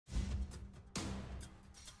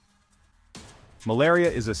Malaria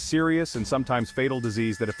is a serious and sometimes fatal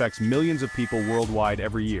disease that affects millions of people worldwide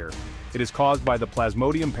every year. It is caused by the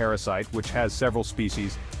Plasmodium parasite, which has several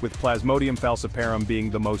species, with Plasmodium falciparum being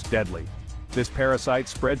the most deadly. This parasite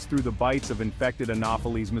spreads through the bites of infected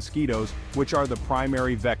Anopheles mosquitoes, which are the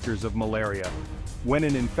primary vectors of malaria. When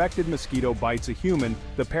an infected mosquito bites a human,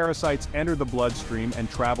 the parasites enter the bloodstream and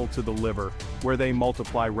travel to the liver, where they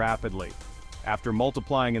multiply rapidly. After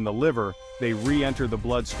multiplying in the liver, they re-enter the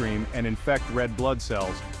bloodstream and infect red blood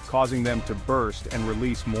cells, causing them to burst and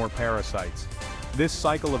release more parasites. This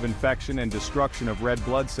cycle of infection and destruction of red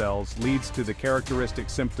blood cells leads to the characteristic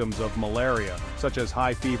symptoms of malaria, such as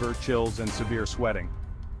high fever, chills, and severe sweating.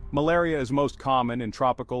 Malaria is most common in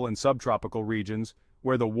tropical and subtropical regions,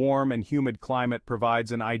 where the warm and humid climate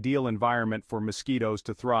provides an ideal environment for mosquitoes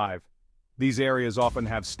to thrive. These areas often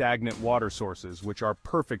have stagnant water sources, which are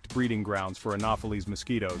perfect breeding grounds for Anopheles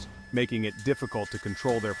mosquitoes, making it difficult to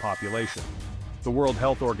control their population. The World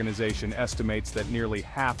Health Organization estimates that nearly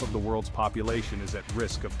half of the world's population is at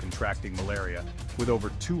risk of contracting malaria, with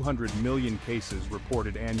over 200 million cases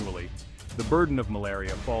reported annually. The burden of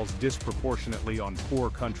malaria falls disproportionately on poor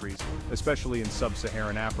countries, especially in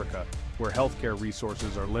sub-Saharan Africa, where healthcare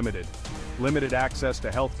resources are limited. Limited access to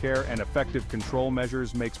healthcare and effective control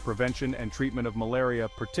measures makes prevention and treatment of malaria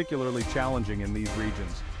particularly challenging in these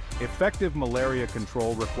regions. Effective malaria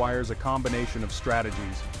control requires a combination of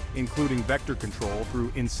strategies, including vector control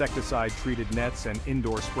through insecticide-treated nets and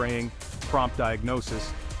indoor spraying, prompt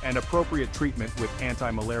diagnosis, and appropriate treatment with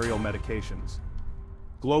anti-malarial medications.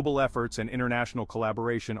 Global efforts and international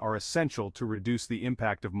collaboration are essential to reduce the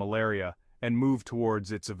impact of malaria and move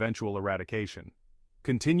towards its eventual eradication.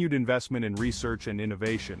 Continued investment in research and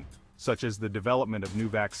innovation, such as the development of new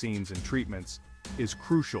vaccines and treatments, is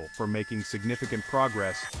crucial for making significant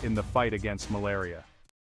progress in the fight against malaria.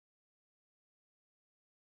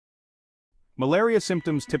 Malaria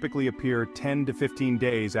symptoms typically appear 10 to 15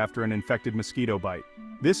 days after an infected mosquito bite.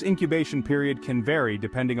 This incubation period can vary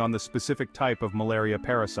depending on the specific type of malaria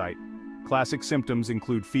parasite. Classic symptoms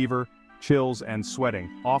include fever, chills, and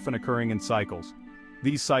sweating, often occurring in cycles.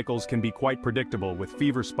 These cycles can be quite predictable, with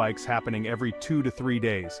fever spikes happening every 2 to 3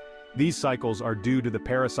 days. These cycles are due to the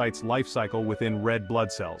parasite's life cycle within red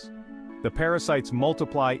blood cells. The parasites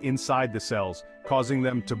multiply inside the cells, causing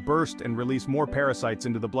them to burst and release more parasites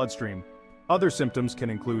into the bloodstream. Other symptoms can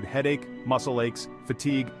include headache, muscle aches,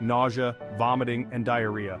 fatigue, nausea, vomiting, and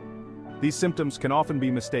diarrhea. These symptoms can often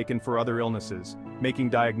be mistaken for other illnesses, making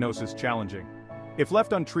diagnosis challenging. If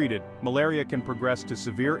left untreated, malaria can progress to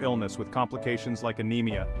severe illness with complications like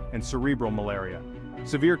anemia and cerebral malaria.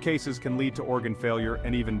 Severe cases can lead to organ failure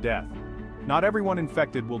and even death. Not everyone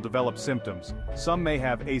infected will develop symptoms. Some may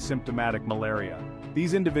have asymptomatic malaria.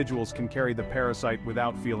 These individuals can carry the parasite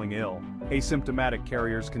without feeling ill. Asymptomatic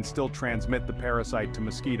carriers can still transmit the parasite to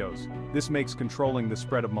mosquitoes. This makes controlling the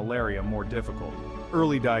spread of malaria more difficult.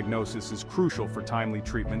 Early diagnosis is crucial for timely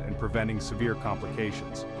treatment and preventing severe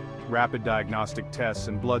complications. Rapid diagnostic tests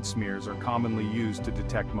and blood smears are commonly used to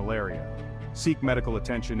detect malaria. Seek medical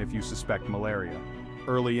attention if you suspect malaria.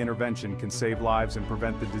 Early intervention can save lives and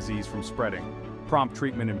prevent the disease from spreading. Prompt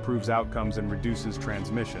treatment improves outcomes and reduces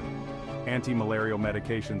transmission. Anti-malarial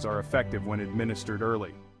medications are effective when administered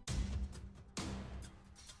early.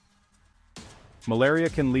 Malaria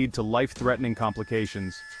can lead to life-threatening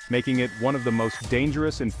complications, making it one of the most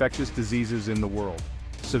dangerous infectious diseases in the world.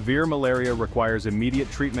 Severe malaria requires immediate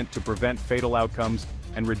treatment to prevent fatal outcomes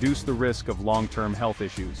and reduce the risk of long-term health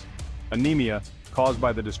issues. Anemia, caused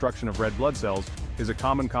by the destruction of red blood cells, is a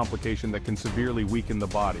common complication that can severely weaken the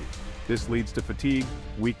body. This leads to fatigue,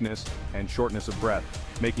 weakness, and shortness of breath,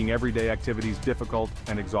 making everyday activities difficult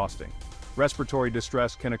and exhausting. Respiratory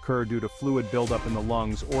distress can occur due to fluid buildup in the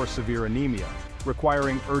lungs or severe anemia,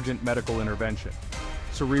 requiring urgent medical intervention.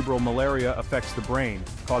 Cerebral malaria affects the brain,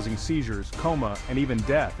 causing seizures, coma, and even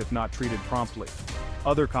death if not treated promptly.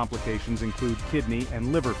 Other complications include kidney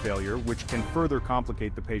and liver failure, which can further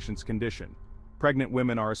complicate the patient's condition. Pregnant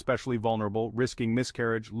women are especially vulnerable, risking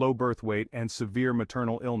miscarriage, low birth weight, and severe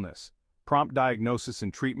maternal illness. Prompt diagnosis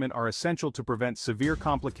and treatment are essential to prevent severe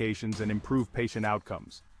complications and improve patient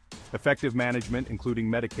outcomes. Effective management, including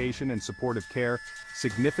medication and supportive care,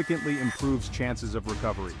 significantly improves chances of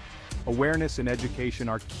recovery. Awareness and education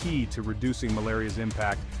are key to reducing malaria's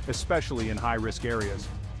impact, especially in high-risk areas.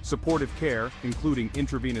 Supportive care, including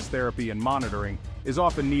intravenous therapy and monitoring, is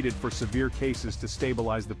often needed for severe cases to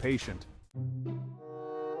stabilize the patient.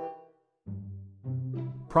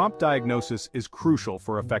 Prompt diagnosis is crucial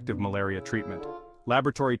for effective malaria treatment.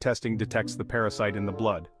 Laboratory testing detects the parasite in the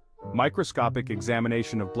blood. Microscopic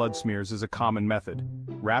examination of blood smears is a common method.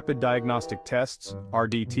 Rapid diagnostic tests,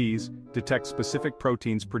 RDTs, detect specific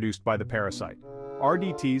proteins produced by the parasite.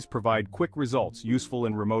 RDTs provide quick results useful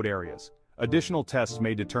in remote areas. Additional tests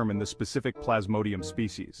may determine the specific Plasmodium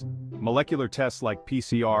species. Molecular tests like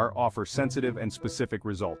PCR offer sensitive and specific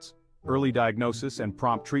results. Early diagnosis and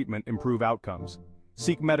prompt treatment improve outcomes.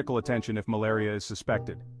 Seek medical attention if malaria is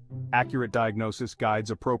suspected. Accurate diagnosis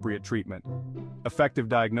guides appropriate treatment. Effective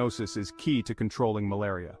diagnosis is key to controlling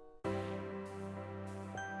malaria.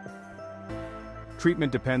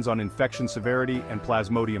 Treatment depends on infection severity and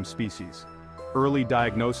Plasmodium species. Early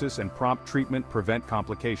diagnosis and prompt treatment prevent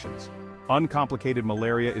complications. Uncomplicated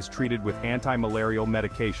malaria is treated with anti-malarial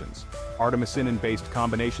medications. Artemisinin-based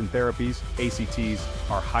combination therapies, ACTs,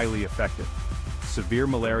 are highly effective. Severe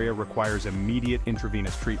malaria requires immediate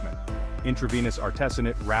intravenous treatment. Intravenous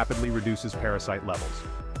artesunate rapidly reduces parasite levels.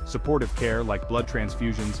 Supportive care like blood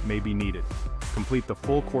transfusions may be needed. Complete the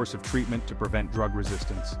full course of treatment to prevent drug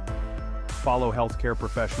resistance. Follow healthcare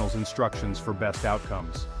professionals' instructions for best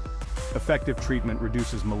outcomes. Effective treatment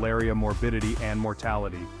reduces malaria morbidity and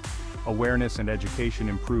mortality. Awareness and education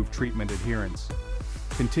improve treatment adherence.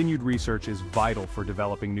 Continued research is vital for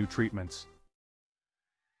developing new treatments.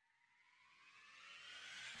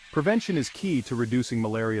 Prevention is key to reducing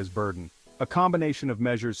malaria's burden. A combination of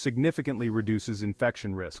measures significantly reduces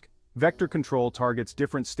infection risk. Vector control targets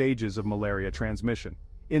different stages of malaria transmission.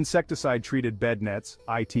 Insecticide-treated bed nets,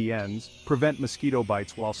 ITNs, prevent mosquito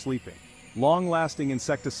bites while sleeping. Long-lasting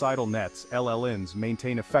insecticidal nets, LLNs,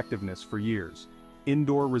 maintain effectiveness for years.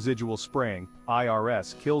 Indoor residual spraying,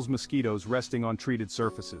 IRS, kills mosquitoes resting on treated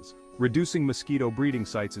surfaces. Reducing mosquito breeding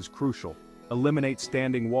sites is crucial. Eliminate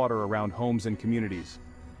standing water around homes and communities.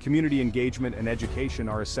 Community engagement and education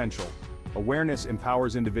are essential. Awareness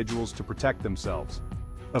empowers individuals to protect themselves.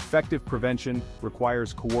 Effective prevention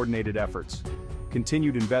requires coordinated efforts.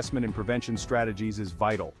 Continued investment in prevention strategies is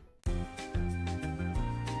vital.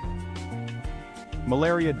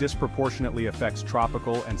 Malaria disproportionately affects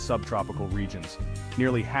tropical and subtropical regions.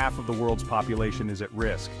 Nearly half of the world's population is at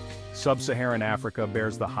risk. Sub-Saharan Africa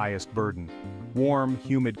bears the highest burden. Warm,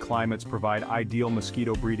 humid climates provide ideal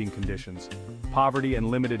mosquito breeding conditions. Poverty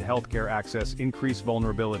and limited healthcare access increase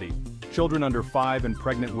vulnerability. Children under 5 and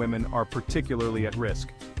pregnant women are particularly at risk.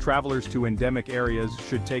 Travelers to endemic areas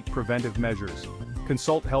should take preventive measures.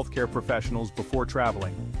 Consult healthcare professionals before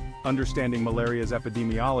traveling. Understanding malaria's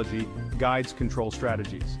epidemiology guides control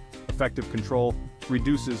strategies. Effective control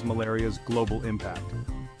reduces malaria's global impact.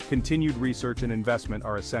 Continued research and investment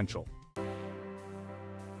are essential.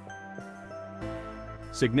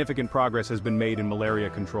 Significant progress has been made in malaria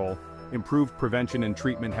control. Improved prevention and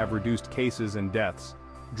treatment have reduced cases and deaths.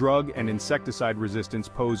 Drug and insecticide resistance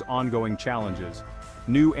pose ongoing challenges.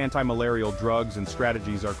 New anti-malarial drugs and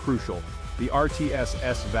strategies are crucial. The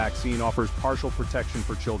RTS-S vaccine offers partial protection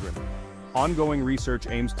for children. Ongoing research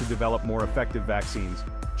aims to develop more effective vaccines.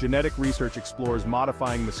 Genetic research explores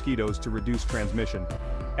modifying mosquitoes to reduce transmission.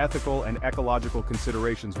 Ethical and ecological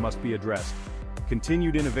considerations must be addressed.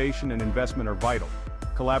 Continued innovation and investment are vital.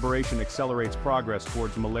 Collaboration accelerates progress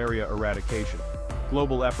towards malaria eradication.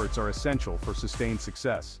 Global efforts are essential for sustained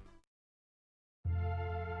success.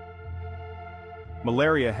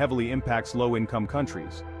 Malaria heavily impacts low-income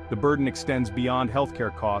countries. The burden extends beyond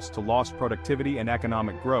healthcare costs to lost productivity and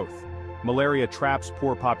economic growth. Malaria traps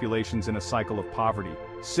poor populations in a cycle of poverty.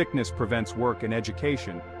 Sickness prevents work and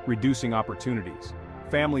education, reducing opportunities.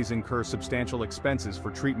 Families incur substantial expenses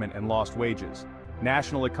for treatment and lost wages.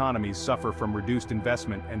 National economies suffer from reduced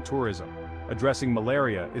investment and tourism. Addressing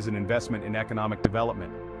malaria is an investment in economic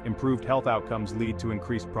development. Improved health outcomes lead to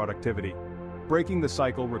increased productivity. Breaking the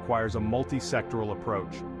cycle requires a multi-sectoral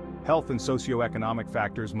approach. Health and socioeconomic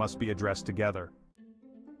factors must be addressed together.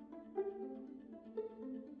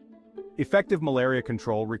 Effective malaria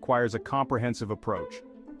control requires a comprehensive approach.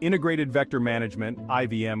 Integrated vector management,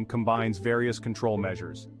 IVM, combines various control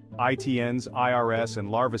measures. ITNs, IRS, and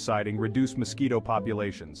larviciding reduce mosquito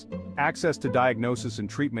populations. Access to diagnosis and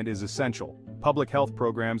treatment is essential. Public health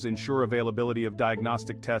programs ensure availability of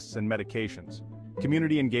diagnostic tests and medications.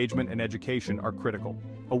 Community engagement and education are critical.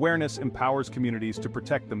 Awareness empowers communities to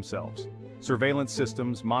protect themselves. Surveillance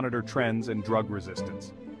systems monitor trends and drug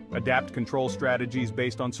resistance. Adapt control strategies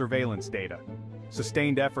based on surveillance data.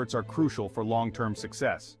 Sustained efforts are crucial for long-term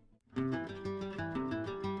success.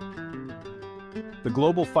 The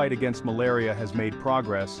global fight against malaria has made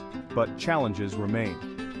progress, but challenges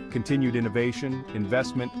remain. Continued innovation,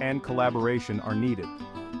 investment, and collaboration are needed.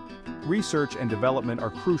 Research and development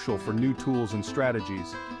are crucial for new tools and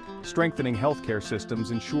strategies. Strengthening healthcare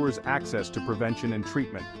systems ensures access to prevention and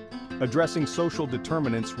treatment. Addressing social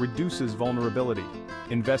determinants reduces vulnerability.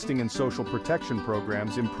 Investing in social protection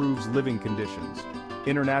programs improves living conditions.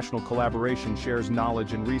 International collaboration shares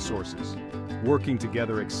knowledge and resources. Working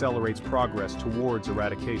together accelerates progress towards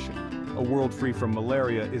eradication. A world free from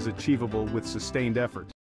malaria is achievable with sustained effort.